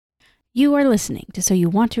You are listening to So You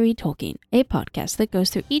Want to Read Tolkien, a podcast that goes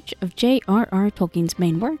through each of J.R.R. Tolkien's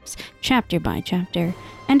main works, chapter by chapter,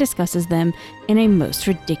 and discusses them in a most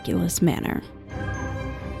ridiculous manner.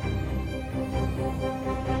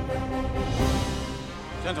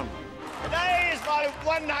 Gentlemen, today is my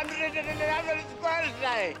 111th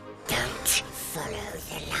birthday. Don't follow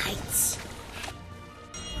the lights.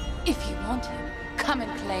 If you want him, come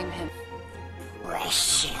and claim him.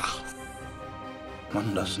 Precious.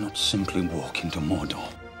 One does not simply walk into Mordor.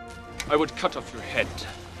 I would cut off your head,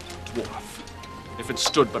 dwarf, if it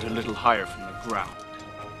stood but a little higher from the ground.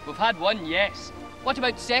 We've had one, yes. What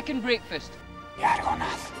about second breakfast?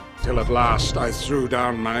 Yargonath. Till at last I threw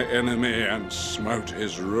down my enemy and smote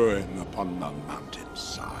his ruin upon the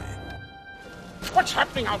mountainside. What's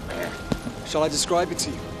happening out there? Shall I describe it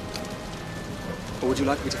to you? Or would you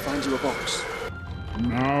like me to find you a box?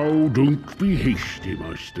 Now, don't be hasty,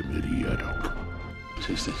 Master Meriadoc. What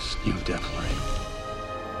is this new devilry?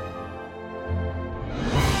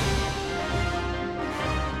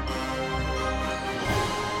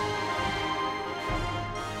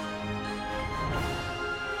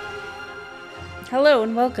 Hello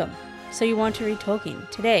and welcome. So You Want to Read Tolkien.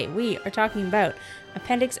 Today we are talking about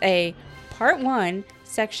Appendix A, Part 1,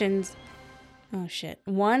 Sections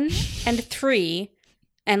 1 and 3,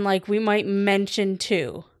 and we might mention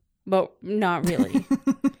 2, but not really.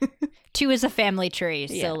 2 is a family tree,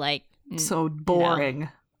 so so boring. No.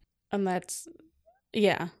 And that's,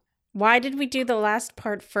 yeah. Why did we do the last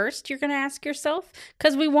part first, you're going to ask yourself?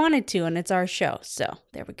 Because we wanted to, and it's our show, so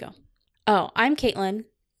there we go. Oh, I'm Caitlin,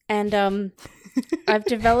 and I've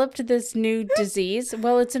developed this new disease.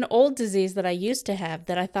 Well, it's an old disease that I used to have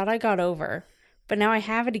that I thought I got over, but now I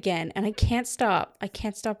have it again, and I can't stop. I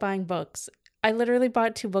can't stop buying books. I literally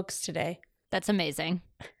bought 2 books today. That's amazing.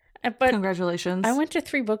 But congratulations. I went to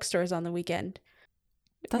 3 bookstores on the weekend.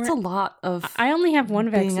 That's a lot of I only have one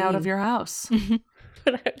vaccine. Being out of your house.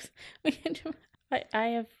 But I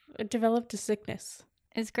have developed a sickness.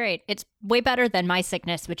 It's great. It's way better than my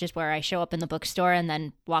sickness, which is where I show up in the bookstore and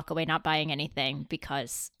then walk away not buying anything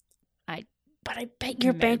because But I bet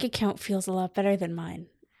your bank account feels a lot better than mine.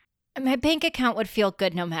 My bank account would feel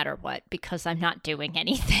good no matter what because I'm not doing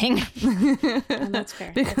anything. Oh, that's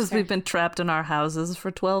fair. Because we've been trapped in our houses for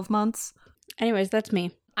 12 months. Anyways, that's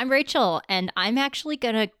me. I'm Rachel, and I'm actually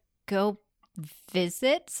going to go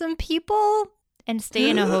visit some people and stay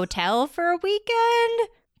in a hotel for a weekend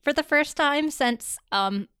for the first time since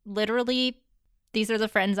literally these are the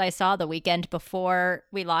friends I saw the weekend before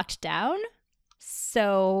we locked down.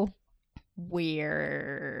 So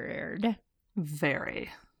weird.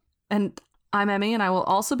 Very. And I'm Emmy, and I will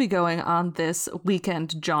also be going on this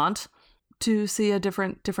weekend jaunt to see a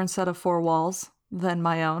different set of 4 walls than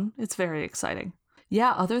my own. It's very exciting.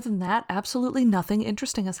 Yeah, other than that, absolutely nothing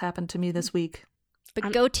interesting has happened to me this week.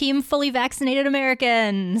 But go team fully vaccinated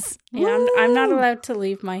Americans. Yeah, I'm not allowed to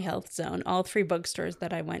leave my health zone. All 3 bookstores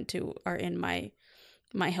that I went to are in my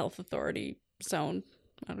health authority zone.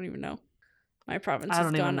 I don't even know. My province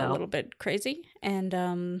has gone a little bit crazy. And,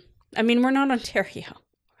 I mean, we're not Ontario.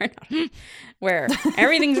 We're not, where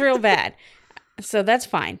everything's real bad. So that's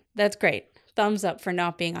fine. That's great. Thumbs up for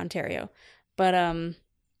not being Ontario. But,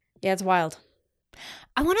 yeah, it's wild.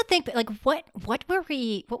 I want to think,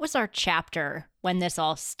 what was our chapter when this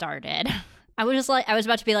all started? I was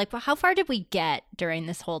about to be like, well, how far did we get during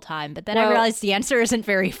this whole time? But then I realized the answer isn't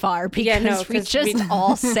very far because we just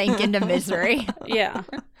all sank into misery. Yeah.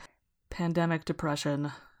 Pandemic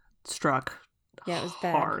depression struck it was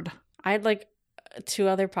bad. Hard. I had 2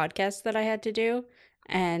 other podcasts that I had to do,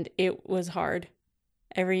 and it was hard.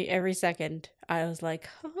 Every second, I was like,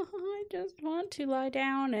 oh, I just want to lie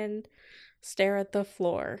down and stare at the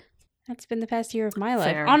floor. That's been the past year of my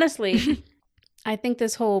life. Fair. Honestly, I think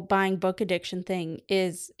this whole buying book addiction thing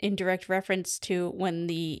is in direct reference to when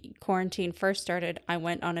the quarantine first started. I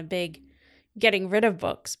went on a big getting rid of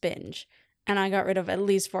books binge, and I got rid of at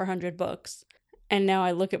least 400 books. And now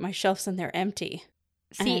I look at my shelves and they're empty.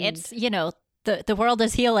 See, it's, the world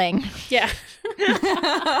is healing. Yeah.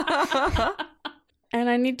 And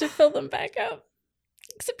I need to fill them back up.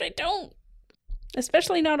 Except I don't.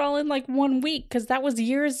 Especially not all in 1 week, because that was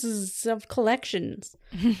years of collections.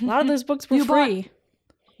 A lot of those books were free.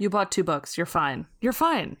 You bought 2 books. You're fine. You're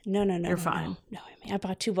fine. No. You're fine. No, I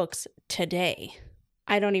bought 2 books today.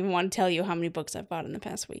 I don't even want to tell you how many books I've bought in the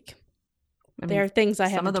past week. There are things I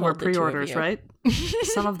haven't told. Some of them are pre-orders, right?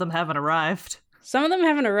 Some of them haven't arrived. Some of them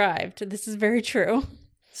haven't arrived. This is very true.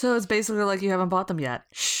 So it's basically like you haven't bought them yet.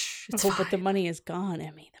 Shh, it's fine. But the money is gone,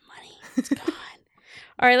 Emmy. The money, it's gone.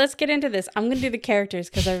 All right, let's get into this. I'm going to do the characters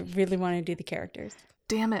because I really want to do the characters.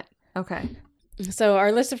 Damn it. Okay. So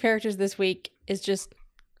our list of characters this week is just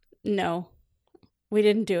no. We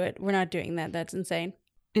didn't do it. We're not doing that. That's insane.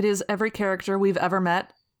 It is every character we've ever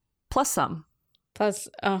met, plus some. Plus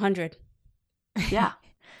 100. Yeah.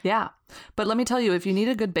 Yeah. But let me tell you, if you need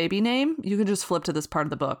a good baby name, you can just flip to this part of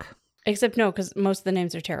the book. Except no, because most of the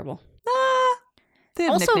names are terrible. They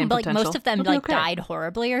have Also, nickname like potential. most of them They'll be okay. died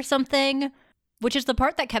horribly or something, which is the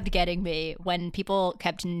part that kept getting me when people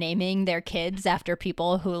kept naming their kids after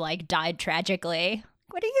people who died tragically.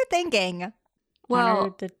 What are you thinking? Honor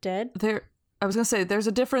Well, the dead. I was going to say, there's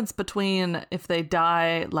a difference between if they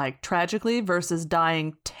die, tragically versus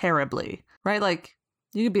dying terribly, right? Like,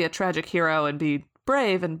 you could be a tragic hero and be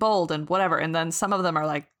brave and bold and whatever, and then some of them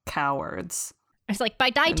are, cowards. It's like, by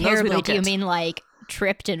die And those we terribly, don't do you get. mean,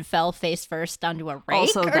 tripped and fell face first onto a rake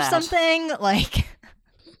Also or that. something?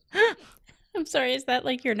 I'm sorry, is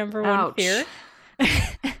that your number one Ouch. fear?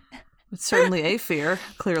 It's certainly a fear,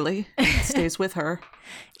 clearly. It stays with her.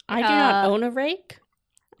 I do not own a rake.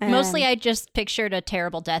 Mostly, and- I just pictured a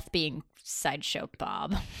terrible death being Sideshow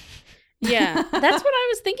Bob. Yeah, that's what I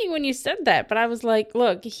was thinking when you said that. But I was like,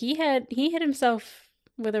 look, he hit himself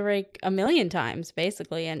with a rake a million times,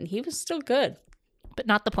 basically, and he was still good. But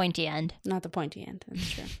not the pointy end. Not the pointy end, that's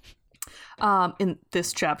true. In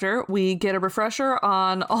this chapter, we get a refresher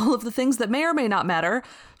on all of the things that may or may not matter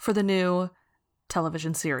for the new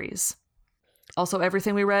television series. Also,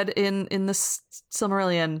 everything we read in the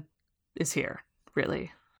Silmarillion is here,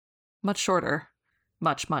 really. Much shorter.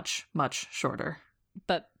 Much, much, much shorter.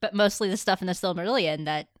 But mostly the stuff in the Silmarillion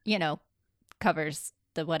that, covers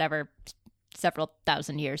the several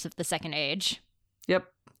thousand years of the Second Age. Yep.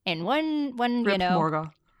 In one Rip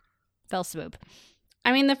Morgoth. fell swoop.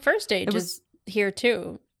 I mean, the first age It was- is here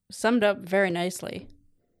too, summed up very nicely.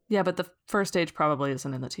 Yeah, but the first age probably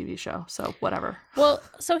isn't in the TV show, so whatever. Well,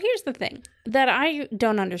 so here's the thing that I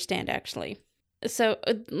don't understand, actually. So,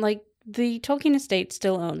 the Tolkien estate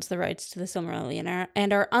still owns the rights to the Silmarillion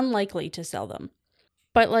and are unlikely to sell them.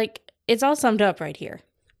 But, it's all summed up right here.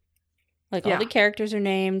 All Yeah. the characters are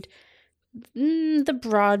named. The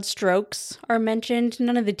broad strokes are mentioned.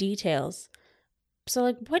 None of the details.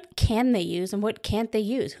 So, what can they use and what can't they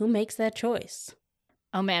use? Who makes that choice?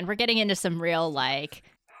 Oh man, we're getting into some real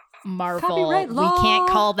Marvel. Copyright We law. can't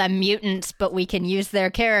call them mutants, but we can use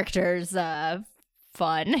their characters.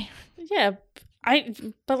 Fun. Yeah,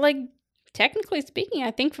 but technically speaking,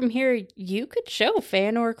 I think from here you could show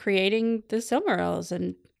Fëanor creating the Silmarils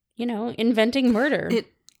and, inventing murder.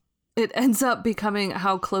 It ends up becoming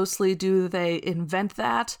how closely do they invent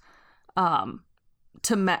that?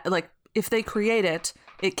 If they create it,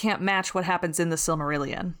 it can't match what happens in the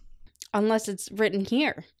Silmarillion. Unless it's written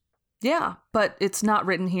here. Yeah, but it's not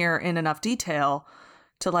written here in enough detail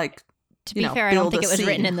to To be fair, I don't think it was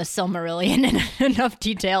written in the Silmarillion in enough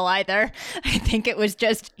detail either. I think it was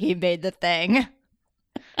just he made the thing.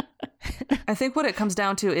 I think what it comes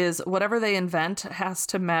down to is whatever they invent has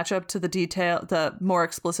to match up to the more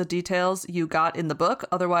explicit details you got in the book.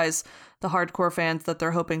 Otherwise, the hardcore fans that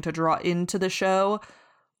they're hoping to draw into the show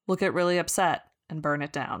will get really upset and burn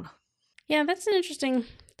it down. Yeah, that's an interesting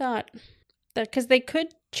thought. Because they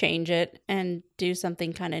could change it and do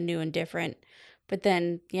something kind of new and different. But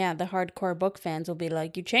then, yeah, the hardcore book fans will be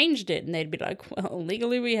like, you changed it. And they'd be like, well,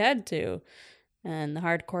 legally we had to. And the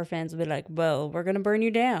hardcore fans will be like, well, we're going to burn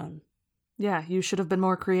you down. Yeah, you should have been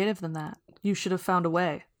more creative than that. You should have found a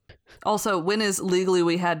way. Also, when is legally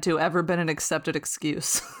we had to ever been an accepted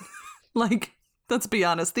excuse? Let's be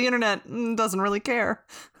honest, the internet doesn't really care.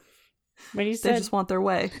 When you They said just want their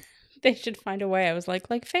way. they should find a way, I was like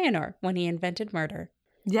Fëanor when he invented murder.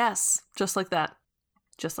 Yes, just like that.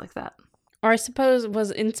 Just like that. Or I suppose was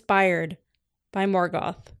inspired by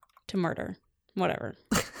Morgoth to murder. Whatever.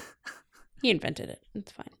 He invented it.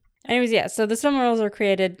 It's fine. Anyways, yeah, so the Silmarils are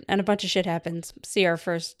created and a bunch of shit happens. See our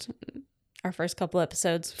first couple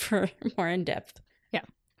episodes for more in depth. Yeah.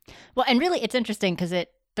 Well, and really it's interesting because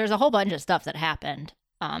there's a whole bunch of stuff that happened.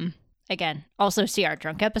 Again, also see our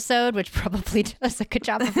drunk episode, which probably does a good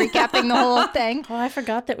job of recapping the whole thing. Oh, I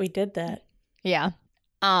forgot that we did that. Yeah.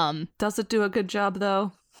 Does it do a good job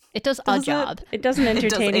though? It does a job. It does an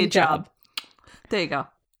entertaining job. There you go.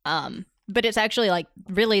 But it's actually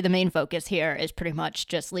really the main focus here is pretty much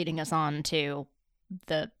just leading us on to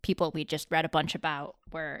the people we just read a bunch about,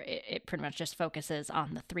 where it pretty much just focuses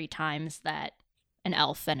on the 3 times that an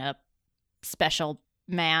elf and a special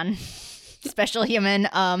man, special human,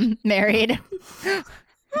 married.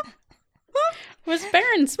 Was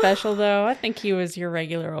Baron special though? I think he was your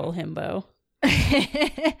regular old himbo.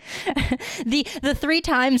 the 3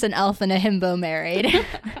 times an elf and a himbo married.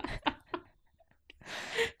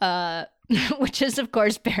 which is, of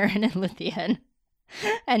course, Baron and Luthien,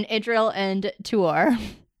 and Idril and Tuor.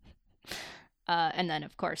 And then,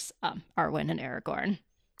 of course, Arwen and Aragorn.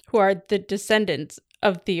 Who are the descendants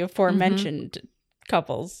of the aforementioned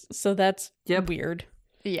couples. So that's weird.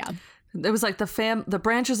 Yeah. It was like the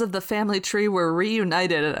branches of the family tree were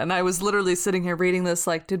reunited, and I was literally sitting here reading this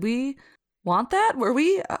like, did we want that? Were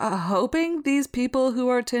we hoping these people who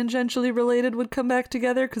are tangentially related would come back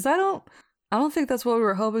together? Because I don't think that's what we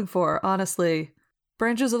were hoping for, honestly.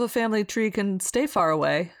 Branches of a family tree can stay far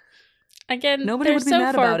away. Again, nobody would be so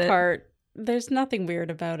mad far about apart. It. There's nothing weird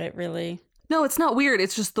about it, really. No, it's not weird.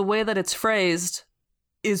 It's just the way that it's phrased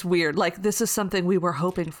is weird. Like, this is something we were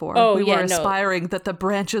hoping for. We were aspiring that the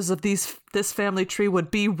branches of this family tree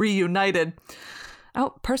would be reunited.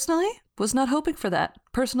 Oh, personally, was not hoping for that.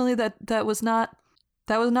 Personally, that was not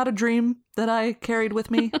a dream that I carried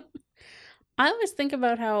with me. I always think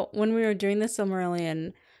about how when we were doing the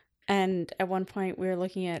Silmarillion, and at one point we were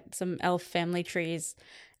looking at some elf family trees,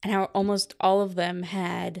 and how almost all of them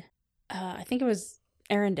had, I think it was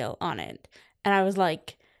Arendelle on it. And I was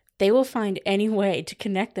like, they will find any way to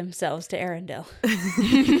connect themselves to Arendelle.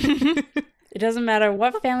 It doesn't matter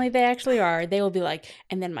what family they actually are. They will be like,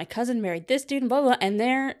 and then my cousin married this dude and blah, blah, and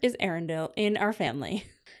there is Arendelle in our family.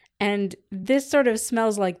 And this sort of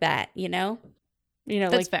smells like that, you know?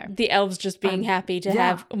 That's like fair. The elves just being happy to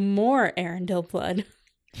have more Arendelle blood.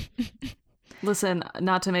 Listen,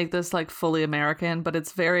 not to make this like fully American, but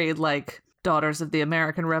it's very like Daughters of the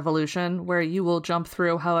American Revolution, where you will jump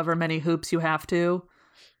through however many hoops you have to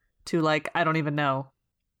like, I don't even know,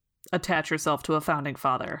 attach yourself to a founding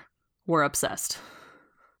father. We're obsessed.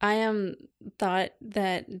 I thought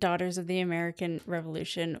that Daughters of the American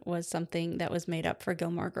Revolution was something that was made up for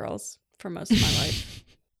Gilmore Girls for most of my life.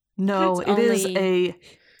 No, it is a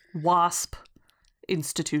WASP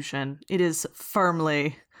institution. It is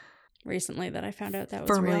firmly... Recently that I found out that was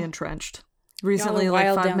firmly real. Entrenched. Recently,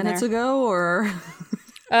 like 5 minutes ago, or...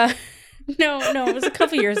 No, it was a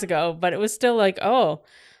couple years ago, but it was still like, oh,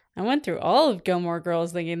 I went through all of Gilmore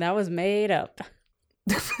Girls thinking that was made up.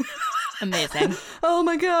 Amazing. Oh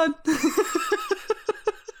my god.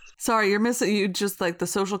 Sorry, you're missing. You just like the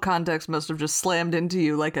social context must have just slammed into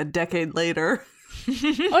you like a decade later.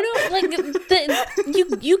 Oh no, like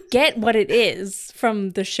you get what it is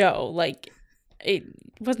from the show. Like it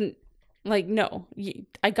wasn't like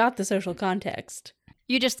I got the social context.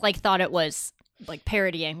 You just like thought it was like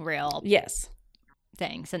parodying real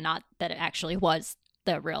things, and not that it actually was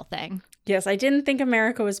the real thing. Yes, I didn't think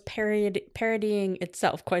America was parodying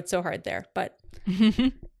itself quite so hard there, but...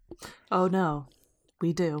 Oh, no.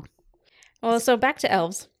 We do. Well, so back to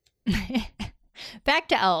elves. Back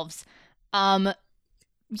to elves.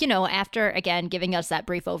 After, again, giving us that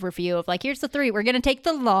brief overview of, like, here's the 3, we're going to take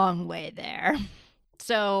the long way there.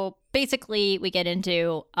 So, basically, we get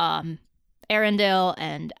into Arendelle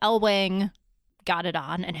and Elwing got it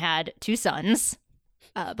on and had 2 sons,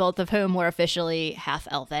 both of whom were officially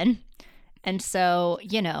half-elven. And so,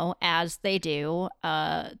 as they do,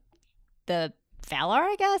 the Valar,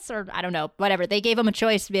 I guess, or I don't know, whatever, they gave them a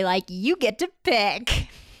choice to be like, you get to pick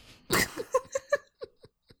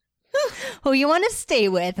who you want to stay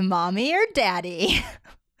with, mommy or daddy.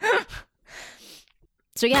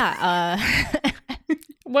 So, yeah.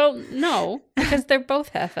 Well, no, because they're both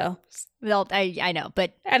half-elves. Well, I know,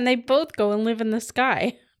 but... And they both go and live in the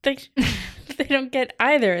sky. They don't get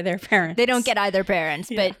either of their parents. They don't get either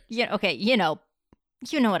parents, but okay, you know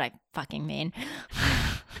what I fucking mean.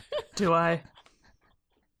 Do I?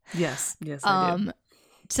 Yes, I do.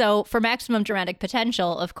 So for maximum dramatic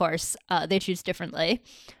potential, of course, they choose differently.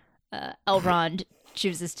 Elrond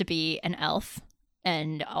chooses to be an elf,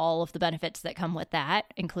 and all of the benefits that come with that,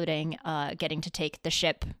 including getting to take the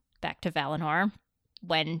ship back to Valinor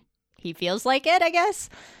when he feels like it, I guess.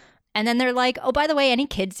 And then they're like, oh, by the way, any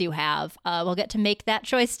kids you have will get to make that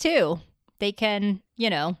choice too. They can,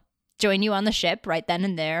 join you on the ship right then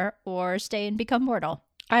and there, or stay and become mortal.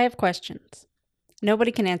 I have questions.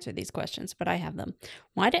 Nobody can answer these questions, but I have them.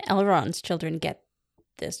 Why do Elrond's children get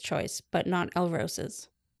this choice, but not Elros's?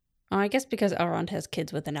 Oh, I guess because Elrond has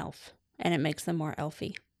kids with an elf, and it makes them more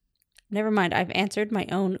elfy. Never mind, I've answered my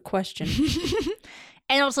own question.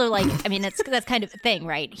 And also, that's kind of the thing,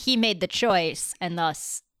 right? He made the choice, and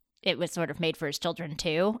thus... it was sort of made for his children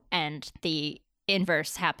too, and the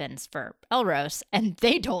inverse happens for Elros, and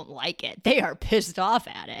they don't like it. They are pissed off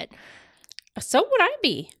at it. So would I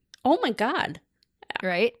be. Oh my god.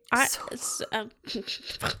 Right?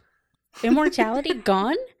 Immortality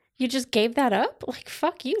gone? You just gave that up? Like,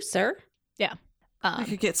 fuck you, sir. Yeah. I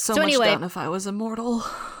could get so much done if I was immortal.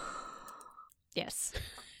 Yes.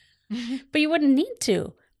 But you wouldn't need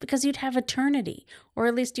to, Because you'd have eternity, or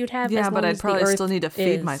at least you'd have. Yeah, as but long I'd as the probably Earth still need to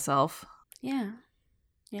feed is. myself. Yeah.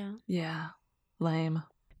 Yeah. Yeah. Lame.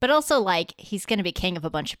 But also, like, he's going to be king of a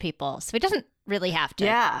bunch of people, so he doesn't really have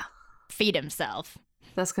to feed himself.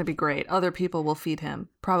 That's going to be great. Other people will feed him.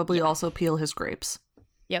 Probably also peel his grapes.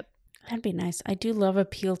 Yep. That'd be nice. I do love a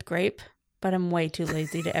peeled grape, but I'm way too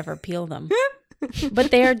lazy to ever peel them. But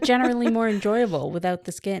they are generally more enjoyable without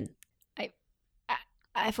the skin.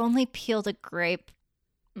 I've only peeled a grape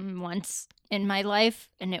once in my life,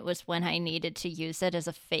 and it was when I needed to use it as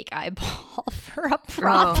a fake eyeball for a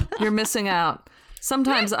prop. Oh, you're missing out.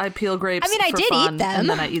 Sometimes I peel grapes I for did fun, eat them. and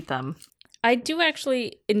then I eat them. I do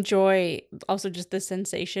actually enjoy also just the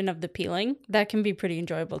sensation of the peeling. That can be pretty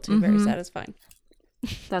enjoyable too, very satisfying.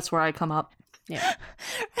 That's where I come up. Yeah.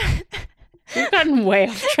 We've gotten way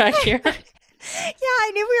off track here. Yeah,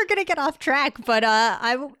 I knew we were going to get off track, but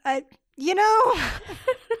I you know.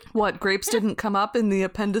 What, grapes didn't come up in the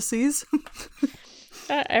appendices?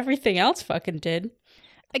 Everything else fucking did.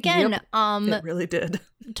 Again, it really did.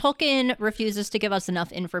 Tolkien refuses to give us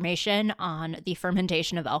enough information on the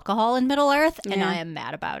fermentation of alcohol in Middle-earth, and I am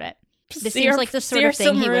mad about it. This seems like the sort of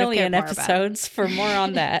thing he would have cared more about. episodes for more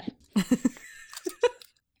on that.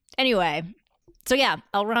 Anyway, so yeah,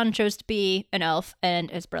 Elrond chose to be an elf,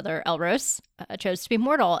 and his brother Elros chose to be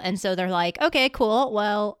mortal, and so they're like, okay, cool,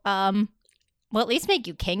 well, we'll at least make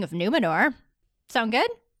you king of Numenor. Sound good?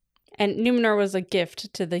 And Numenor was a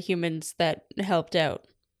gift to the humans that helped out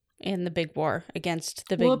in the big war against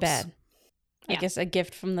the big bad. I guess a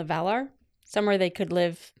gift from the Valar, somewhere they could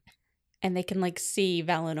live, and they can like see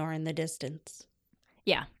Valinor in the distance.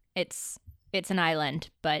 Yeah, it's an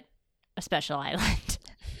island, but a special island.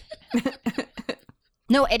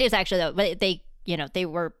 No, it is actually though. But they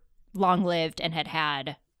were long lived and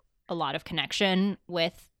had a lot of connection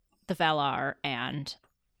with the Valar and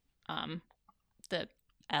the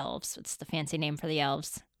elves. What's the fancy name for the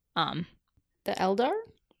elves? The Eldar?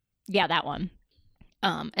 Yeah, that one.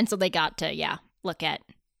 And so they got to look at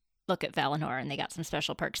Valinor, and they got some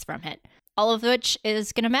special perks from it. All of which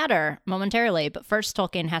is going to matter momentarily. But first,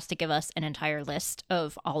 Tolkien has to give us an entire list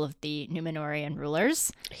of all of the Numenorian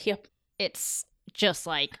rulers. Yep. It's just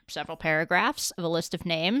like several paragraphs of a list of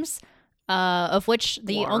names, of which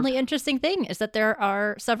the only interesting thing is that there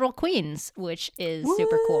are several queens, which is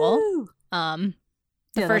super cool. The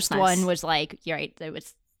first one was like,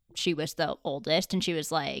 she was the oldest, and she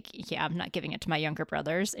was like, yeah, I'm not giving it to my younger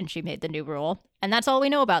brothers, and she made the new rule. And that's all we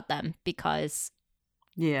know about them because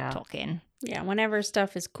Tolkien. Yeah, whenever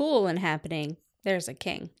stuff is cool and happening, there's a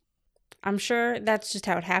king. I'm sure that's just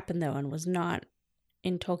how it happened, though, and was not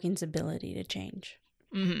in Tolkien's ability to change.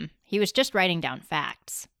 Mm-hmm. He was just writing down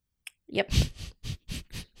facts. Yep.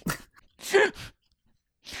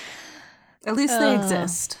 At least they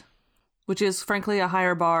exist, which is frankly a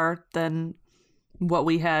higher bar than what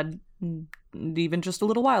we had even just a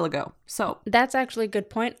little while ago. So that's actually a good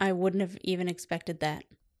point. I wouldn't have even expected that.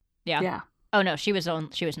 Yeah. Oh no, she was an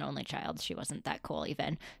only child. She wasn't that cool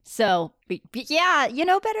even. So yeah, better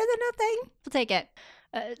than nothing. We'll take it.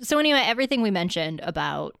 So anyway, everything we mentioned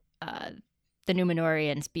about the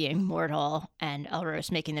Numenorians being mortal and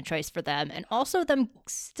Elros making the choice for them, and also them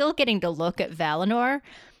still getting to look at Valinor,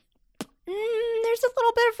 there's a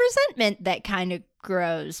little bit of resentment that kind of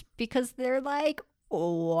grows because they're like,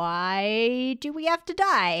 why do we have to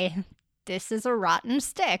die? This is a rotten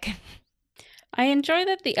stick. I enjoy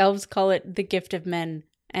that the elves call it the gift of men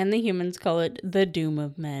and the humans call it the doom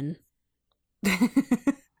of men.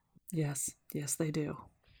 Yes, they do.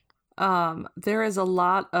 There is a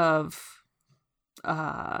lot of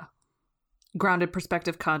grounded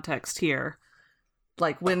perspective context here.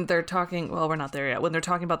 Like when they're talking, well, we're not there yet. When they're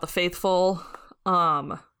talking about the faithful,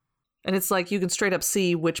 and it's like you can straight up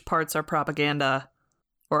see which parts are propaganda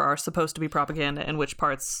or are supposed to be propaganda and which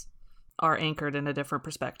parts are anchored in a different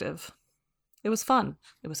perspective. It was fun.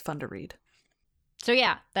 It was fun to read. So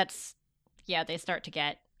they start to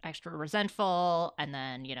get extra resentful, and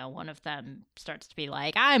then, one of them starts to be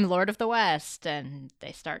like, I'm Lord of the West, and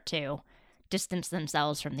they start to distance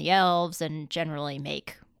themselves from the elves and generally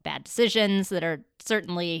make bad decisions that are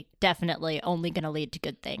definitely only going to lead to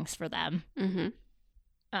good things for them. Mm-hmm.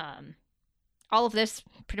 All of this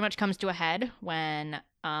pretty much comes to a head when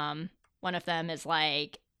one of them is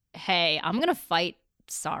like, hey, I'm going to fight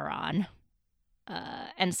Sauron.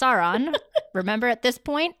 And Sauron, remember at this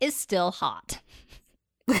point, is still hot.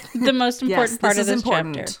 The most important part of this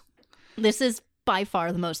chapter. This is by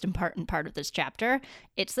far the most important part of this chapter.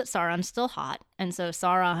 It's that Sauron's still hot. And so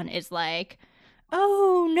Sauron is like,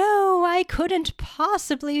 oh no, I couldn't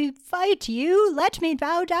possibly fight you. Let me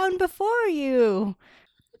bow down before you.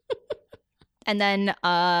 And then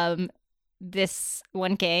this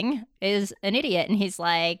one king is an idiot, and he's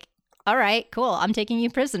like, all right, cool, I'm taking you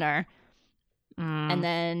prisoner. And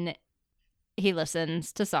then he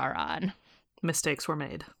listens to Sauron. Mistakes were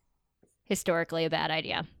made. Historically a bad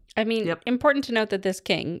idea. I mean, important to note that this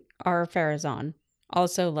king, Ar-Pharazôn,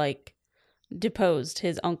 also, like, deposed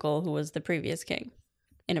his uncle, who was the previous king,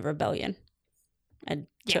 in a rebellion, and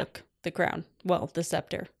took the crown. Well, the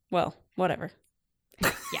scepter. Well, whatever.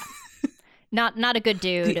 Yeah. Not a good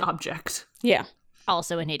dude. The object. Yeah.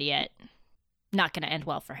 Also an idiot. Not going to end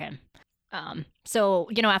well for him. So,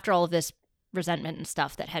 you know, after all of this resentment and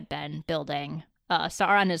stuff that had been building,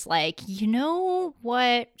 Sauron is like, you know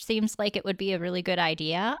what seems like it would be a really good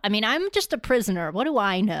idea? I mean, I'm just a prisoner. What do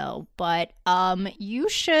I know? But you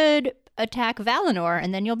should attack Valinor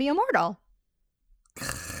and then you'll be immortal.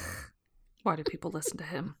 Why do people listen to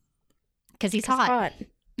him? Because he's hot.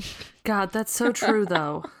 God, that's so true,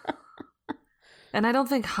 though. And I don't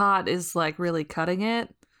think hot is, like, really cutting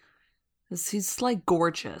it. He's, like,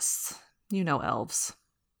 gorgeous. You know elves.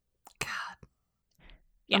 God.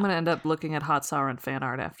 Yeah. I'm going to end up looking at hot Sauron fan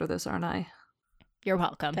art after this, aren't I? You're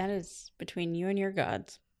welcome. That is between you and your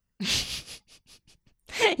gods.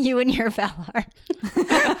 You and your Valar.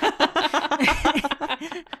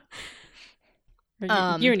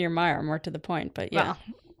 You and your Maiar, more to the point, but yeah. Well,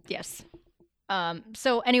 yes.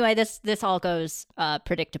 So anyway, this all goes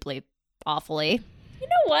predictably awfully. You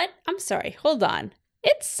know what? I'm sorry. Hold on.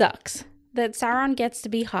 It sucks that Sauron gets to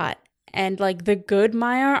be hot, and like the good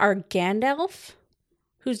Maiar are Gandalf,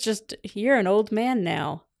 who's just, you're an old man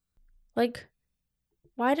now. Like,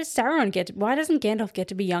 why doesn't Gandalf get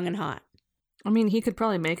to be young and hot? I mean, he could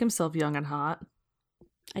probably make himself young and hot.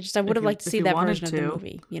 I would have liked to see that version of the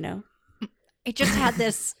movie, you know? I just had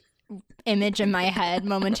this image in my head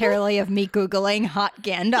momentarily of me Googling hot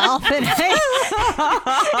Gandalf, and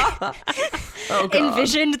I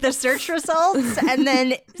envisioned the search results and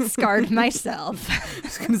then scarred myself. I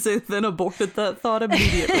was going to say, then aborted that thought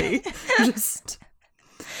immediately.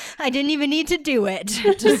 I didn't even need to do it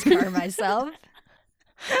to scar myself.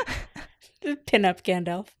 Pin up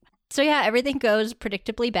Gandalf. So yeah, everything goes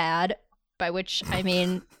predictably bad, by which I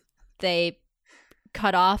mean they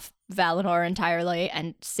cut off Valinor entirely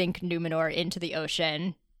and sink Numenor into the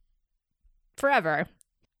ocean forever.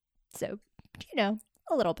 So, you know,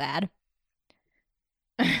 a little bad.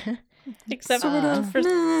 Except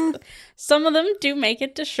for some of them do make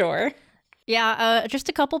it to shore. Yeah, just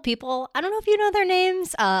a couple people. I don't know if you know their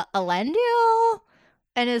names. Elendil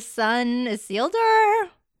and his son Isildur,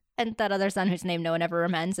 and that other son whose name no one ever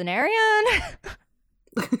remembers, Anarion.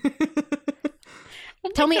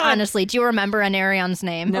 Tell me honestly, do you remember Anarion's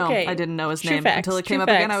name? No, okay. I didn't know his name until it came up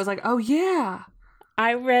again. I was like, oh yeah.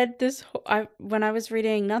 I read this when I was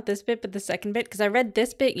reading not this bit, but the second bit, because I read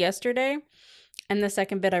this bit yesterday, and the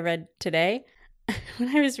second bit I read today.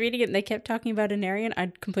 When I was reading it and they kept talking about Anarion,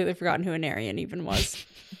 I'd completely forgotten who Anarion even was.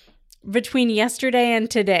 Between yesterday and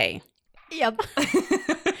today. Yep.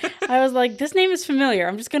 I was like, this name is familiar.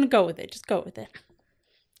 I'm just going to go with it. Just go with it.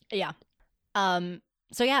 Yeah.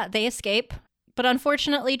 So yeah, they escape. But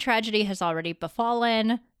unfortunately, tragedy has already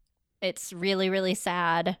befallen. It's really, really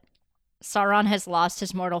sad. Sauron has lost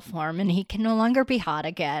his mortal form and he can no longer be hot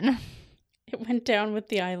again. It went down with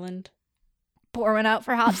the island. Pour one out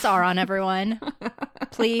for hot Sauron, everyone.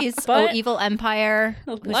 Please, oh evil empire,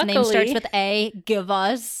 whose name starts with A, give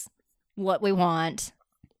us what we want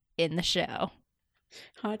in the show.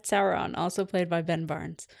 Hot Sauron, also played by Ben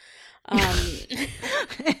Barnes.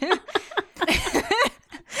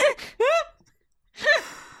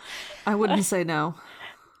 I wouldn't say no.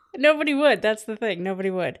 Nobody would. That's the thing. Nobody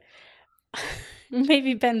would.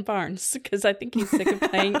 Maybe Ben Barnes, because I think he's sick of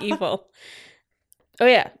playing evil. Oh,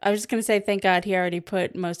 yeah. I was just going to say, thank God he already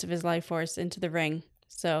put most of his life force into the ring.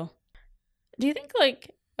 So, do you think,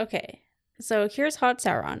 like, okay, so here's Hot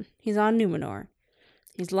Sauron. He's on Numenor.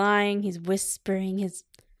 He's lying. He's whispering his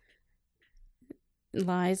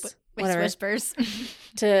lies. Whatever. Whispers.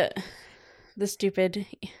 To the stupid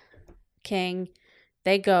king.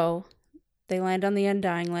 They go. They land on the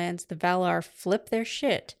Undying Lands. The Valar flip their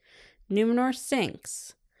shit. Numenor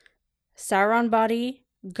sinks. Sauron body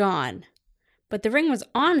gone. But the ring was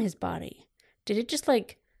on his body. Did it just,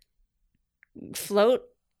 like, float?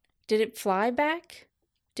 Did it fly back?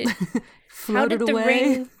 How did the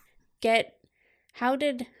ring get... How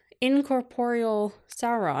did incorporeal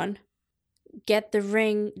Sauron get the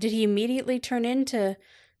ring? Did he immediately turn into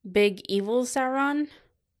big evil Sauron?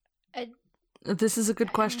 This is a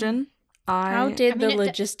good question. How did the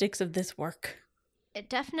logistics of this work? It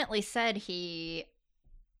definitely said he,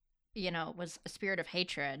 was a spirit of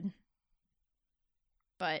hatred.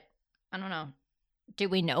 But I don't know. Do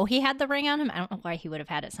we know he had the ring on him? I don't know why he would have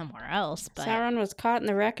had it somewhere else. But Sauron was caught in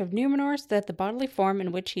the wreck of Numenor so that the bodily form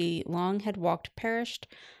in which he long had walked perished,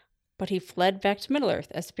 but he fled back to Middle-earth,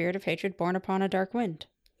 a spirit of hatred born upon a dark wind.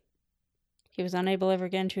 He was unable ever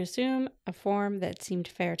again to assume a form that seemed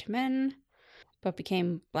fair to men, but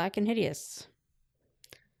became black and hideous.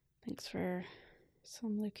 Thanks for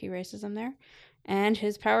some low-key racism there. And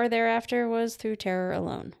his power thereafter was through terror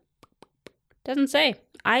alone. Doesn't say.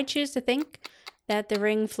 I choose to think that the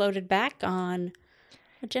ring floated back on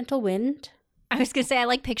a gentle wind. I was going to say, I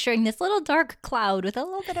like picturing this little dark cloud with a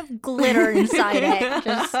little bit of glitter inside it,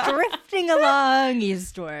 just drifting along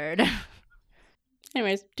eastward.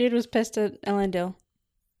 Anyways, dude was pissed at Elendil,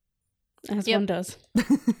 as one does.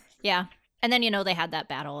 Yeah. And then, they had that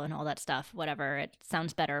battle and all that stuff. Whatever. It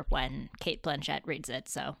sounds better when Cate Blanchett reads it,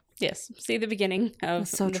 so. Yes. See the beginning of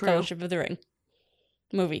so the true. Fellowship of the Ring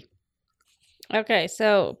movie. Okay,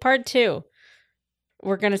 so part 2.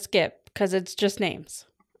 We're going to skip because it's just names.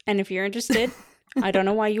 And if you're interested, I don't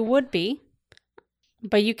know why you would be,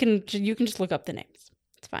 but you can just look up the names.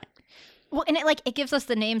 It's fine. Well, and it gives us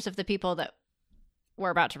the names of the people that we're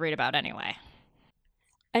about to read about anyway.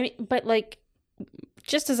 I mean, but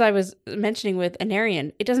just as I was mentioning with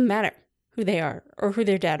Anarion, it doesn't matter who they are or who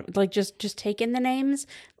their dad. Just take in the names,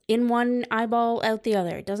 in one eyeball, out the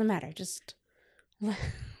other. It doesn't matter. Just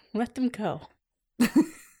let them go.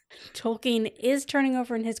 Tolkien is turning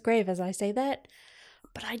over in his grave as I say that,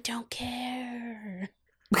 but I don't care.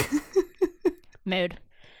 Mood.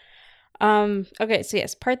 Okay, so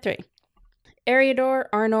yes, part 3. Eriador,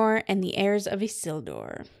 Arnor, and the heirs of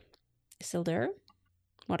Isildur. Isildur?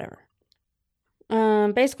 Whatever.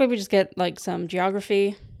 Basically we just get some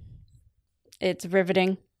geography. It's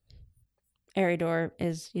riveting. Eriador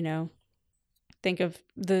is, think of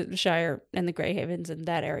the Shire and the Grey Havens and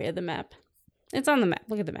that area of the map. It's on the map.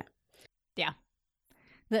 Look at the map. Yeah.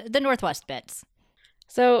 The northwest bits.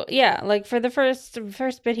 So, yeah, for the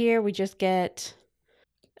first bit here, we just get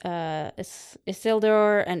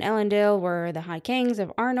Isildur and Elendil were the High Kings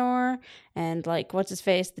of Arnor, and,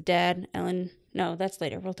 what's-his-face, the dad, no, that's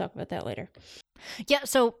later. We'll talk about that later. Yeah,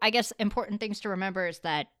 so I guess important things to remember is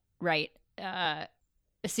that,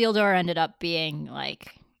 Isildur ended up being,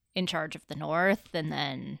 in charge of the north, and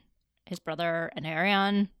then his brother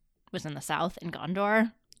Anarion was in the south in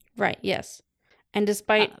Gondor. Right, yes. And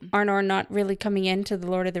despite Arnor not really coming into the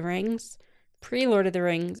Lord of the Rings, pre-Lord of the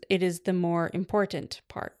Rings, it is the more important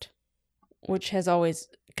part, which has always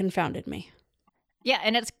confounded me. Yeah,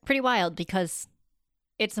 and it's pretty wild because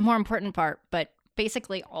it's the more important part, but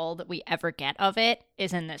basically all that we ever get of it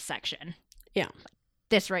is in this section. Yeah.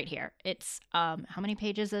 This right here. It's, how many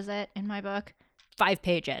pages is it in my book? 5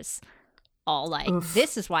 pages. All Oof.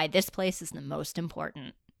 This is why this place is the most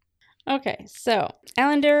important. Okay, so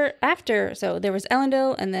there was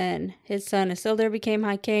Elendil, and then his son Isildur became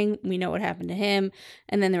High King. We know what happened to him.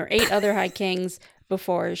 And then there were 8 other High Kings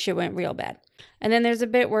before shit went real bad. And then there's a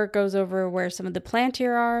bit where it goes over where some of the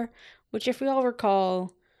Palantir are, which, if we all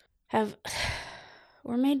recall,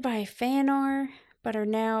 were made by Feanor, but are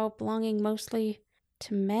now belonging mostly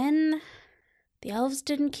to men. The elves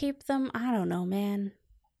didn't keep them. I don't know, man.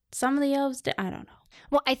 Some of the elves did. I don't know.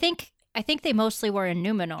 Well, I think they mostly were in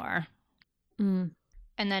Numenor. Mm.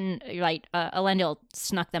 And then, Elendil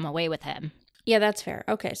snuck them away with him. Yeah, that's fair.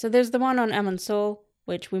 Okay, so there's the one on Amon Sol,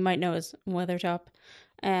 which we might know as Weathertop.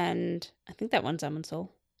 And I think that one's Amon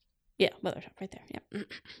Sol. Yeah, Weathertop right there. Yeah.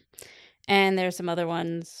 And there's some other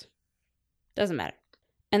ones. Doesn't matter.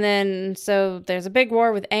 And then, so there's a big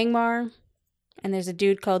war with Angmar. And there's a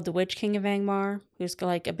dude called the Witch King of Angmar, who's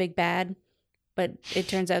a big bad. But it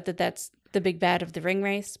turns out that that's the big bad of the ring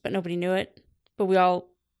race, but nobody knew it. But we all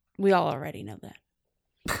already know that.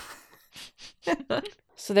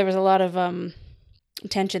 So there was a lot of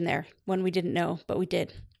tension there when we didn't know, but we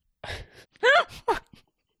did.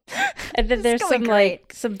 And then there's some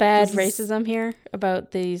bad racism here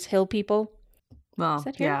about these hill people. Well,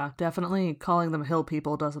 yeah, definitely calling them hill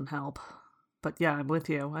people doesn't help. But yeah, I'm with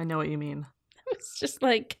you. I know what you mean. It's just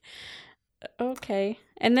okay.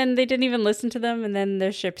 And then they didn't even listen to them, and then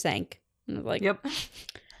their ship sank. And I was yep.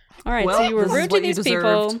 All right, so you were rude to these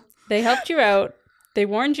people. They helped you out. They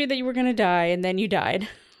warned you that you were going to die, and then you died.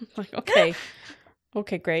 Okay.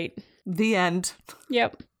 Okay, great. The end.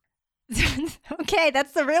 Yep. Okay,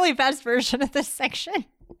 that's the really best version of this section.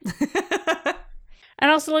 And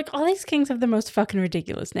also, all these kings have the most fucking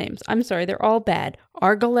ridiculous names. I'm sorry, they're all bad.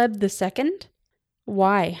 Argaleb II?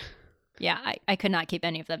 Why? Yeah, I could not keep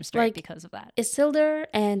any of them straight because of that. Isildur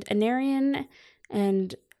and Anarion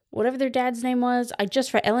and whatever their dad's name was. I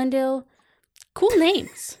just read Elendil. Cool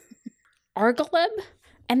names. Argaleb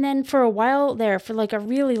And then for a while there, for like a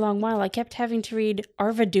really long while, I kept having to read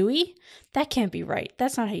Arvadui. That can't be right.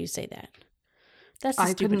 That's not how you say that. That's the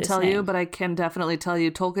I couldn't stupidest tell name. you, but I can definitely tell you.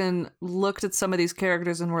 Tolkien looked at some of these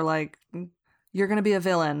characters and were like, you're going to be a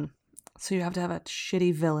villain, so you have to have a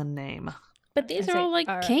shitty villain name. But these are all like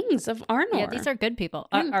kings of Arnor. Yeah, these are good people.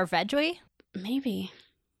 Arvedui? Maybe.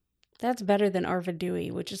 That's better than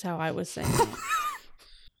Arvadui, which is how I was saying it.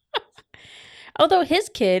 Although his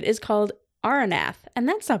kid is called Aranath, and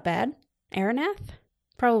that's not bad. Aranath?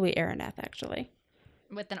 Probably Aranath, actually.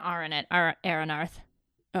 With an R in it. Aranarth.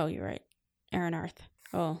 Oh, you're right. Aranarth.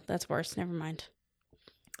 Oh, that's worse. Never mind.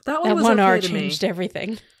 That That was one okay R to me. changed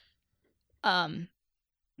everything.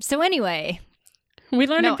 So anyway. We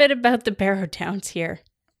learned a bit about the Barrow Towns here.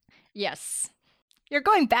 Yes. You're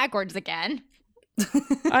going backwards again.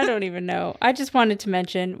 I don't even know. I just wanted to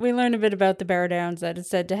mention, we learned a bit about the Barrow Downs that is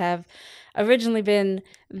said to have originally been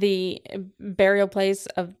the burial place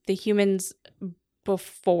of the humans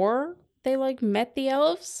before they like met the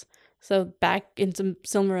elves. So back in some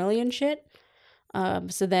Silmarillion shit.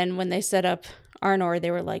 So then when they set up Arnor,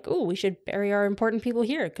 they were like, "Oh, we should bury our important people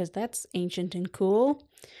here because that's ancient and cool."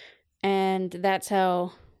 And that's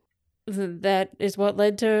how that is what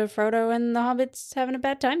led to Frodo and the hobbits having a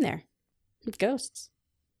bad time there. With ghosts.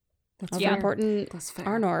 That's Of important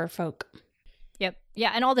Arnor folk. Yep.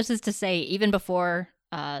 Yeah, and all this is to say, even before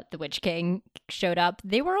the Witch King showed up,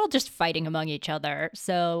 they were all just fighting among each other.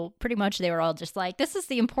 So pretty much they were all just like, this is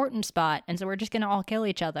the important spot, and so we're just going to all kill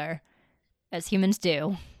each other, as humans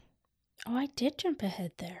do. Oh, I did jump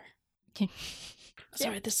ahead there.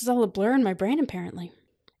 Sorry, this is all a blur in my brain, apparently.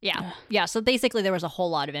 Yeah. Yeah, so basically there was a whole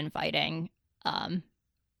lot of infighting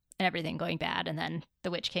and everything going bad, and then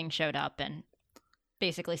the Witch King showed up and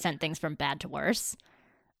basically sent things from bad to worse.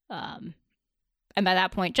 And by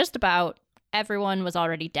that point, just about everyone was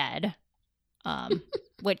already dead,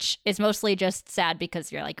 which is mostly just sad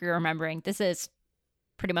because you're remembering this is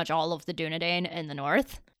pretty much all of the Dunedain in the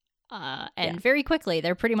north. And very quickly,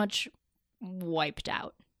 they're pretty much wiped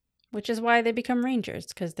out. Which is why they become rangers,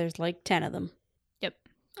 because there's like 10 of them. Yep.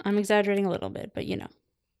 I'm exaggerating a little bit, but you know.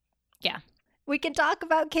 Yeah. We can talk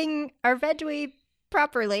about King Arvedui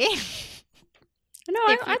properly. No,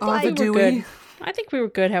 I think we were good. I think we were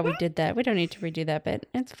good how we did that. We don't need to redo that bit.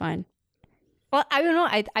 It's fine. Well, I don't know.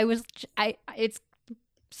 It's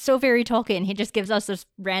so very Tolkien. He just gives us this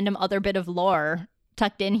random other bit of lore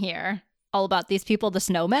tucked in here, all about these people, the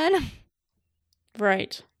snowmen.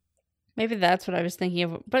 Right. Maybe that's what I was thinking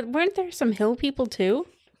of. But weren't there some hill people too?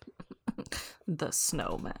 The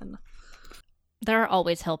snowmen. There are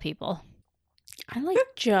always hill people. I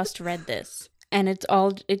just read this, and it's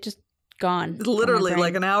just gone. Literally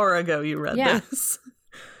like an hour ago you read Yeah. this.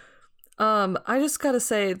 I just gotta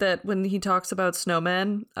say that when he talks about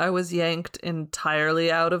snowmen, I was yanked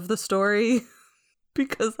entirely out of the story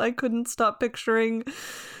because I couldn't stop picturing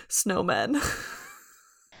snowmen.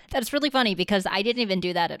 That's really funny because I didn't even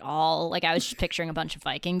do that at all. Like, I was just picturing a bunch of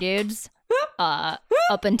Viking dudes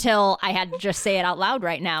up until I had to just say it out loud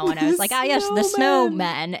right now. And I was like, yes, the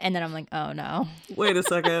snowmen. And then I'm like, oh no. Wait a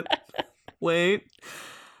second. Wait.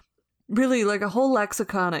 Really, like a whole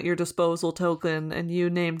lexicon at your disposal, Tolkien, and you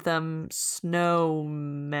named them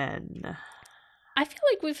snowmen. I feel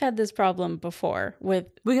like we've had this problem before with.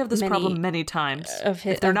 We have this problem many times.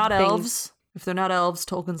 If they're not elves,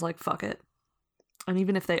 Tolkien's like, fuck it. And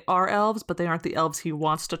even if they are elves, but they aren't the elves he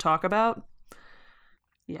wants to talk about,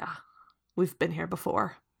 yeah, we've been here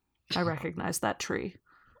before. I recognize that tree.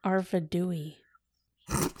 Arvadui.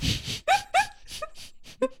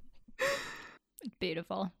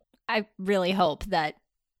 Beautiful. I really hope that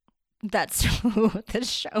that's who this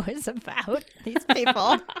show is about. These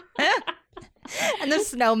people. And the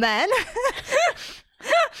snowmen.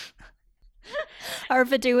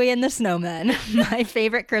 Arvadui and the Snowmen. My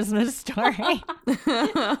favorite Christmas story.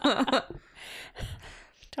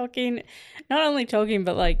 Tolkien, not only Tolkien,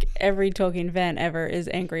 but like every Tolkien fan ever is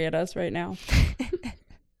angry at us right now.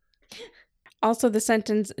 Also, the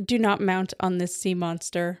sentence, "Do not mount on this sea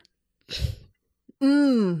monster."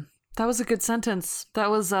 That was a good sentence. That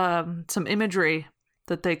was some imagery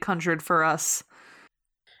that they conjured for us.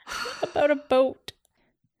 About a boat.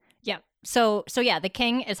 Yeah. So yeah, the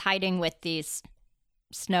king is hiding with these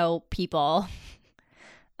snow people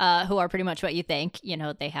who are pretty much what you think. You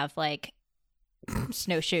know, they have like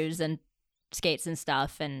snowshoes and skates and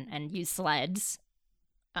stuff and use sleds.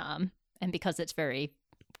 And because it's very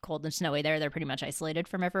cold and snowy there, they're pretty much isolated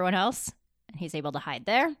from everyone else. And he's able to hide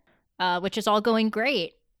there, which is all going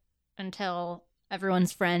great until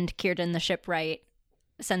everyone's friend Círdan the shipwright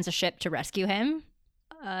sends a ship to rescue him.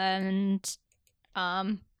 And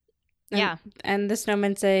Yeah. And the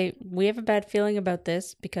snowmen say, we have a bad feeling about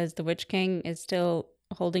this because the Witch King is still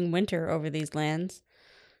holding winter over these lands.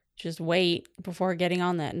 Just wait before getting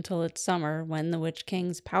on that until it's summer when the Witch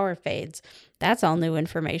King's power fades. That's all new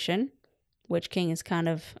information. Witch King is kind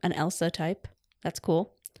of an Elsa type. That's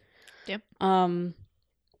cool. Yep.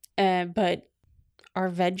 But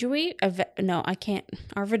Arvedui,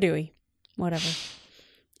 whatever,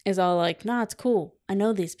 is all like, nah, it's cool. I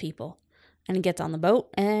know these people. And he gets on the boat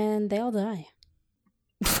and they all die.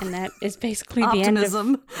 And that is basically the end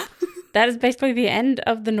that is basically the end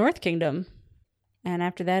of the North Kingdom. And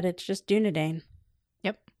after that, it's just Dunedain.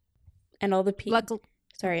 Yep. And all the people. Go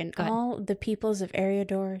all the peoples of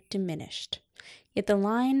Eriador diminished. Yet the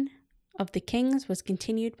line of the kings was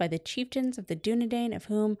continued by the chieftains of the Dunedain, of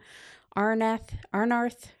whom Arnarth,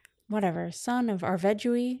 son of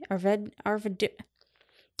Arvedui,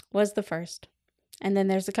 was the first. And then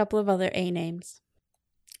there's a couple of other A names.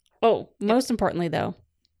 Oh, most importantly, though,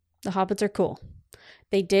 the hobbits are cool.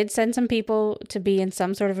 They did send some people to be in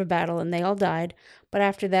some sort of a battle, and they all died. But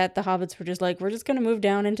after that, the hobbits were just like, we're just going to move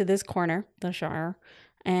down into this corner, the Shire,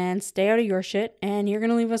 and stay out of your shit, and you're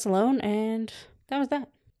going to leave us alone, and that was that.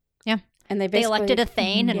 Yeah. And they elected a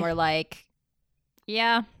Thane, and were like,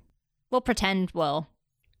 yeah, we'll pretend we'll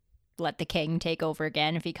let the king take over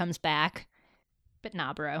again if he comes back. But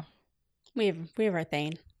nah, bro. We have our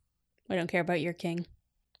Thane. We don't care about your king.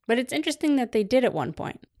 But it's interesting that they did at one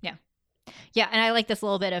point. Yeah. Yeah, and I like this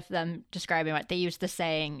little bit of them describing what they used the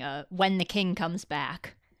saying, when the king comes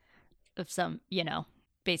back, of some,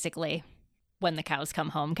 basically when the cows come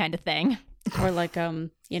home kind of thing. Or like,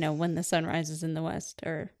 when the sun rises in the west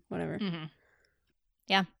or whatever. Mm-hmm.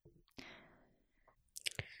 Yeah.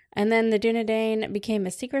 And then the Dunedain became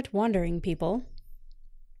a secret wandering people.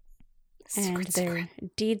 And their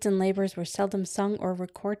deeds and labors were seldom sung or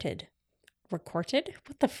recorded. Recorded?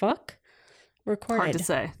 What the fuck? Recorded. Hard to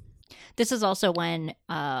say. This is also when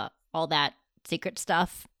all that secret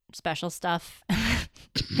stuff, special stuff,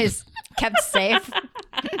 is kept safe.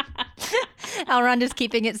 Elrond is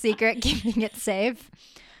keeping it secret, keeping it safe.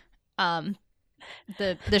 The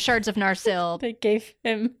shards of Narsil. They gave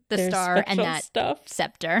him the star and that stuff.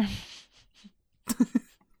 Scepter.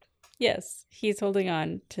 Yes, he's holding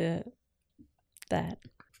on to that.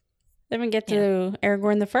 Then we get to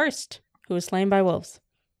Aragorn the First, who was slain by wolves.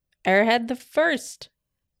 Arahad the First.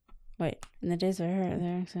 Wait, in the days of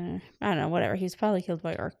Aragorn, I don't know, whatever. He was probably killed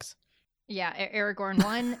by orcs. Yeah, Aragorn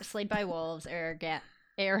 1, slayed by wolves. Aragad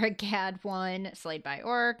 1, slayed by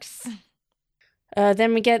orcs.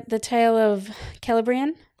 Then we get the tale of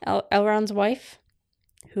Celebrian, Elrond's wife,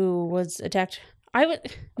 who was attacked.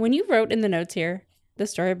 When you wrote in the notes here the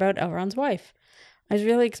story about Elrond's wife, I was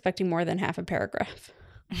really expecting more than half a paragraph.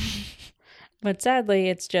 But sadly,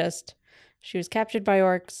 it's just, she was captured by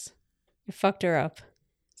orcs. It fucked her up.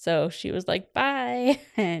 So she was like, bye.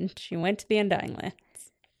 And she went to the Undying Lands.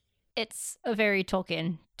 It's a very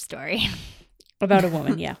Tolkien story. About a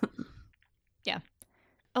woman, yeah. Yeah.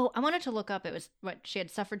 Oh, I wanted to look up. It was what she had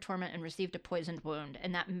suffered torment and received a poisoned wound.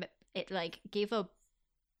 And that it gave a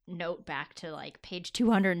note back to page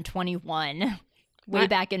 221 way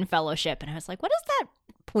back in Fellowship. And I was like, what is that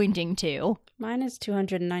pointing to? Mine is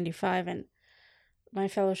 295 and my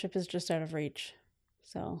Fellowship is just out of reach.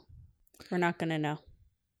 So we're not going to know.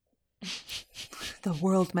 The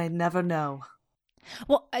world may never know.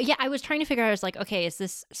 Well, yeah, I was trying to figure out, I was like, okay, is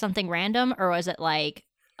this something random or was it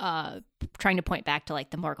trying to point back to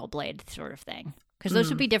the Morgul Blade sort of thing? Because those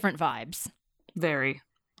would be different vibes. Very.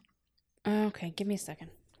 Okay, give me a second.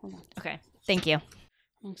 Hold on. Okay, thank you.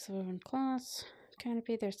 Monks of Owen class.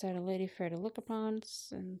 Canopy, there sat a lady fair to look upon,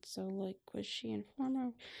 and so was she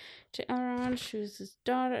informer to Elrond. She was his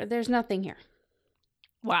daughter. There's nothing here.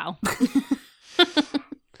 Wow.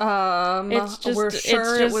 We're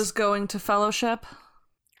sure it was going to Fellowship.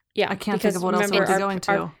 Yeah, I can't think of what else it was going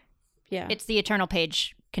to. Yeah, it's the Eternal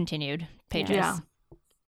Page continued pages. Yeah.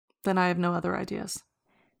 Then I have no other ideas.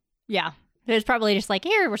 Yeah, it was probably just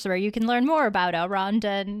here's where you can learn more about Elrond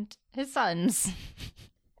and his sons.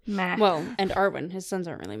 Meh. Well, and Arwen, his sons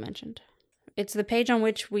aren't really mentioned. It's the page on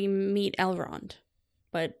which we meet Elrond,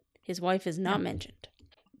 but his wife is not mentioned.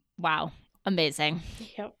 Wow, amazing.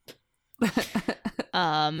 Yep.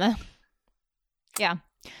 Yeah.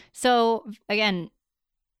 So again,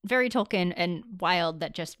 very Tolkien and wild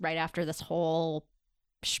that just right after this whole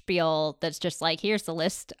spiel that's just here's the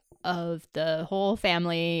list of the whole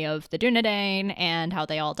family of the Dunedain and how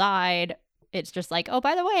they all died. It's just oh,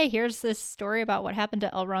 by the way, here's this story about what happened to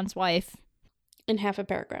Elrond's wife. In half a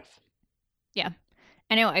paragraph. Yeah.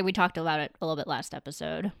 I know we talked about it a little bit last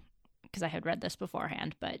episode because I had read this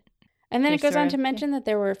beforehand, but And then They it goes sort on of- to mention that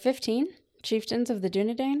there were 15 chieftains of the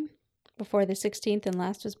Dunedain before the 16th and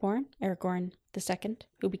last was born, Aragorn II,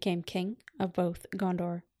 who became king of both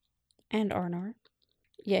Gondor and Arnor.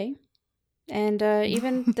 Yay. And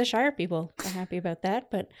even the Shire people are happy about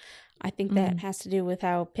that, but I think that has to do with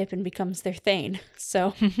how Pippin becomes their Thane.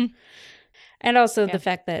 So, and also the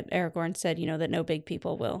fact that Aragorn said, that no big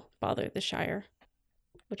people will bother the Shire,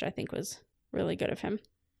 which I think was really good of him.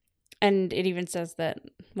 And it even says that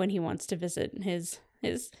when he wants to visit his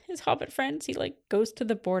hobbit friends, he goes to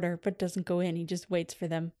the border but doesn't go in. He just waits for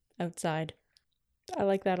them outside. I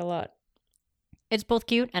like that a lot. It's both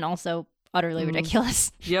cute and also utterly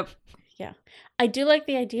ridiculous. Yep. Yeah. I do like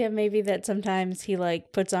the idea maybe that sometimes he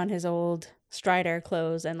puts on his old Strider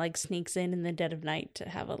clothes and sneaks in the dead of night to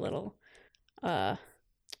have a little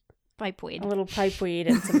pipeweed. A little pipeweed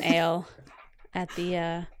and some ale at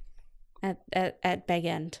the at Bag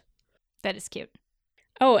End. That is cute.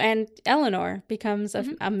 Oh, and Eleanor becomes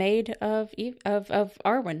a maid of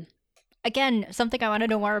Arwen. Again, something I want to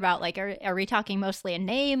know more about. Are we talking mostly in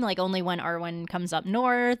name? Only when Arwen comes up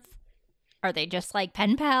north? Are they just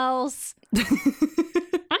pen pals?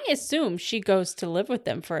 I assume she goes to live with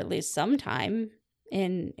them for at least some time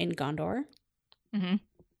in Gondor. Mm-hmm.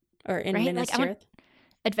 Or in right? Minas I want Tirith.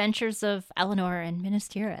 Adventures of Eleanor and Minas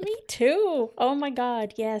Tirith. Me too. Oh my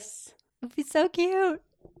god, yes. It would be so cute.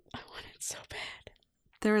 I want it so bad.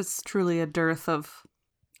 There is truly a dearth of...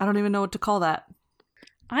 I don't even know what to call that.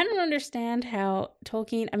 I don't understand how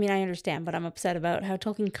Tolkien... I mean, I understand, but I'm upset about how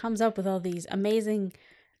Tolkien comes up with all these amazing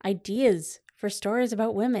ideas for stories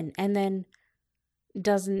about women and then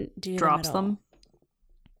doesn't do Drops them at all. them.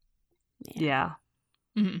 Yeah.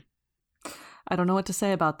 Mm-hmm. I don't know what to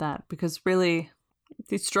say about that because really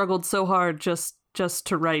he struggled so hard just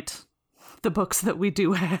to write the books that we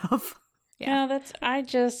do have. Yeah, that's... I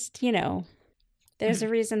just, there's a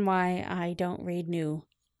reason why I don't read new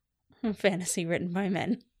fantasy written by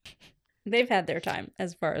men. They've had their time,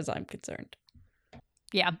 as far as I'm concerned.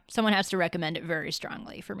 Yeah, someone has to recommend it very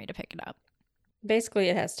strongly for me to pick it up. Basically,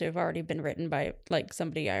 it has to have already been written by,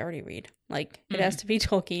 somebody I already read. It has to be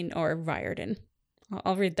Tolkien or Riordan.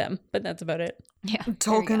 I'll read them, but that's about it. Yeah.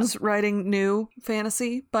 Tolkien's writing new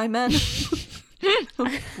fantasy by men?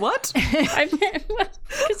 What? I meant,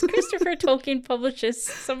 because Christopher Tolkien publishes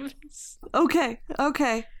some of his... Okay.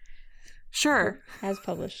 Sure. Has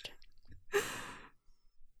published.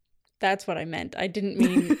 That's what I meant. I didn't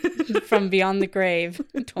mean from beyond the grave,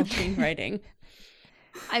 Tolkien writing.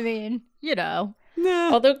 I mean,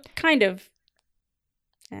 Although, kind of.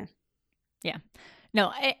 Yeah.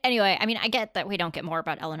 No, anyway, I mean, I get that we don't get more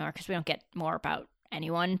about Eleanor because we don't get more about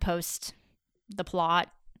anyone post the plot.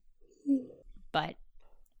 But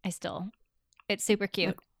it's super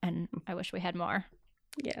cute, and I wish we had more.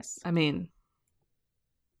 Yes. I mean,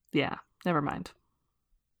 yeah, never mind.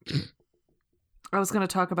 I was going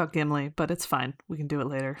to talk about Gimli, but it's fine. We can do it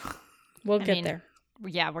later. We'll get there.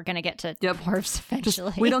 Yeah, we're going to get to dwarves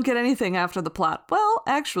eventually. We don't get anything after the plot. Well,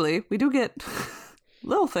 actually, we do get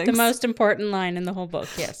little things. The most important line in the whole book,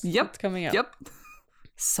 yes. Yep. It's coming up. Yep.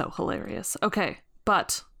 So hilarious. Okay,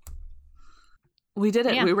 but we did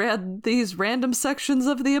it. Yeah. We read these random sections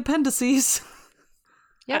of the appendices.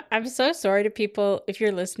 Yeah, I'm so sorry to people if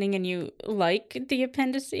you're listening and you like the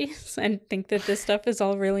appendices and think that this stuff is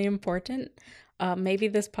all really important. Maybe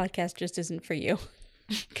this podcast just isn't for you.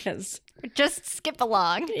 Because just skip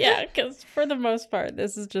along. Yeah, because for the most part,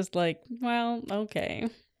 this is just well, okay.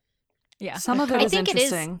 Yeah, some of it is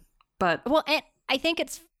interesting, but and I think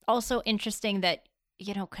it's also interesting that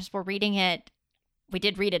because we're reading it, we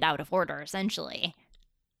did read it out of order essentially.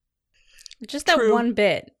 Just that one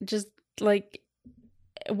bit, just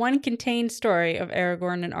one contained story of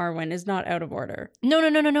Aragorn and Arwen is not out of order. No.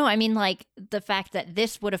 I mean, the fact that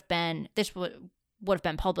this would have been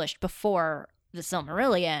published before the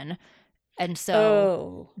Silmarillion, and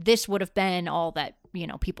so this would have been all that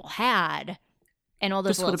people had, and all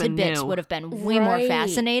those little tidbits would have been way more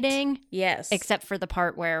fascinating. Yes, except for the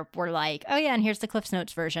part where we're like, oh yeah, and here's the Cliff's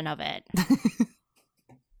Notes version of it.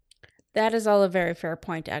 That is all a very fair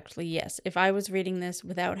point, actually. Yes, if I was reading this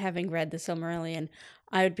without having read the Silmarillion,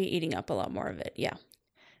 I would be eating up a lot more of it. Yeah.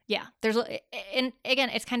 Yeah, and again,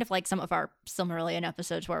 it's kind of like some of our Silmarillion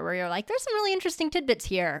episodes where you're like, there's some really interesting tidbits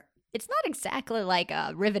here. It's not exactly like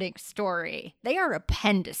a riveting story. They are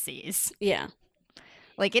appendices. Yeah.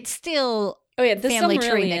 It's still the family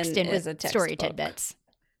tree Silmarillion mixed in is with a story textbook. tidbits.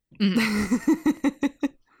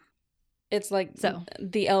 It's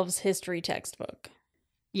the elves' history textbook.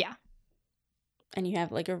 Yeah. And you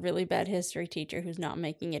have a really bad history teacher who's not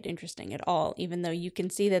making it interesting at all, even though you can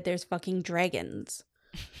see that there's fucking dragons.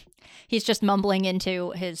 He's just mumbling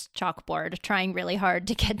into his chalkboard, trying really hard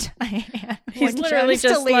to get He's literally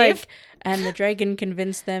just like, and the dragon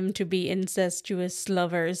convinced them to be incestuous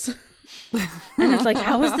lovers. And it's like,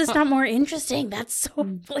 how is this not more interesting? That's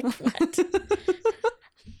so, like, what?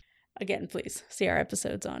 Again, please see our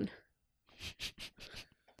episodes on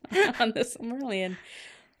the Silmarillion.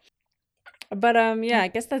 But yeah, I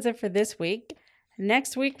guess that's it for this week.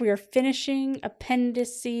 Next week we are finishing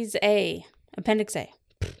Appendix A.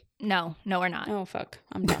 No, we're not. Oh fuck,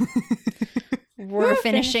 I'm done. We're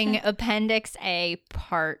finishing Appendix A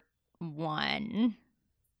Part 1.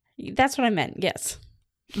 That's what I meant. Yes.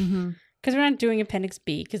 Because we're not doing Appendix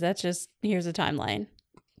B, because that's just here's a timeline.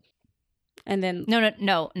 And then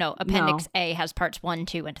no. Appendix A has parts 1,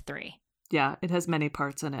 2, and 3. Yeah, it has many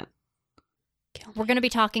parts in it. We're going to be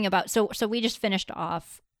talking about so we just finished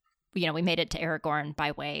off. We made it to Aragorn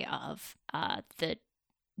by way of the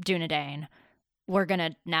Dunedain. We're going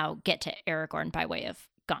to now get to Aragorn by way of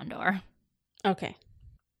Gondor. Okay.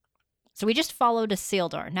 So we just followed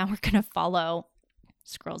Isildur. Now we're going to follow,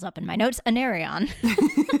 scrolls up in my notes, Anarion.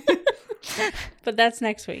 But that's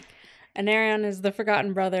next week. Anarion is the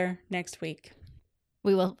forgotten brother next week.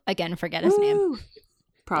 We will again forget his name.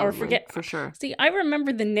 Probably, or forget for sure. See, I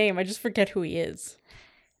remember the name. I just forget who he is.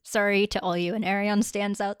 Sorry to all you Anarion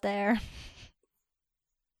stands out there.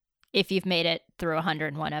 If you've made it through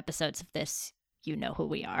 101 episodes of this, you know who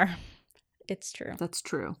we are. It's true. That's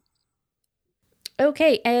true.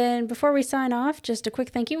 Okay, and before we sign off, just a quick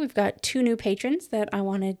thank you. We've got 2 new patrons that I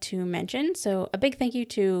wanted to mention. So a big thank you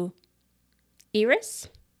to Iris.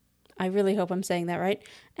 I really hope I'm saying that right.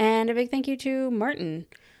 And a big thank you to Martin.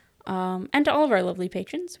 And to all of our lovely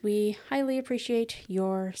patrons. We highly appreciate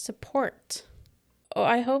your support. Oh,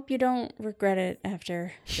 I hope you don't regret it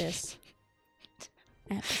after this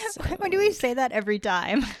episode. Why do we say that every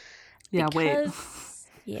time? Yeah, because,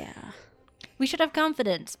 wait. Yeah. We should have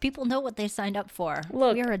confidence. People know what they signed up for.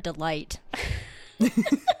 Look. We are a delight.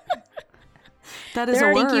 That is a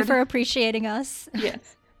word. Thank you for appreciating us.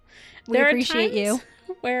 Yes. We appreciate you.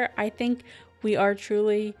 Where I think we are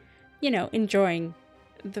truly, enjoying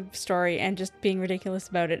the story and just being ridiculous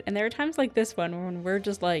about it. And there are times like this one when we're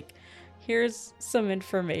just like, here's some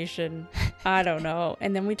information. I don't know.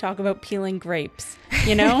 And then we talk about peeling grapes,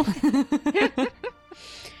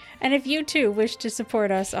 And if you too wish to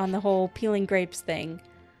support us on the whole peeling grapes thing,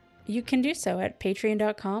 you can do so at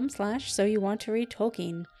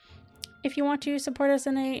patreon.com/soyouwanttoreadtolkien. If you want to support us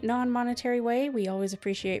in a non-monetary way, we always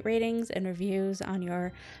appreciate ratings and reviews on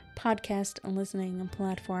your podcast listening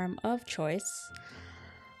platform of choice.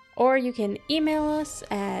 Or you can email us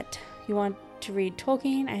at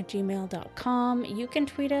youwanttoreadtolkien@gmail.com. You can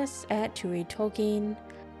tweet us at toreadtolkien.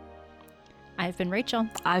 I've been Rachel.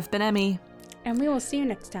 I've been Emmy. And we will see you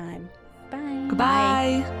next time. Bye.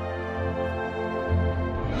 Goodbye.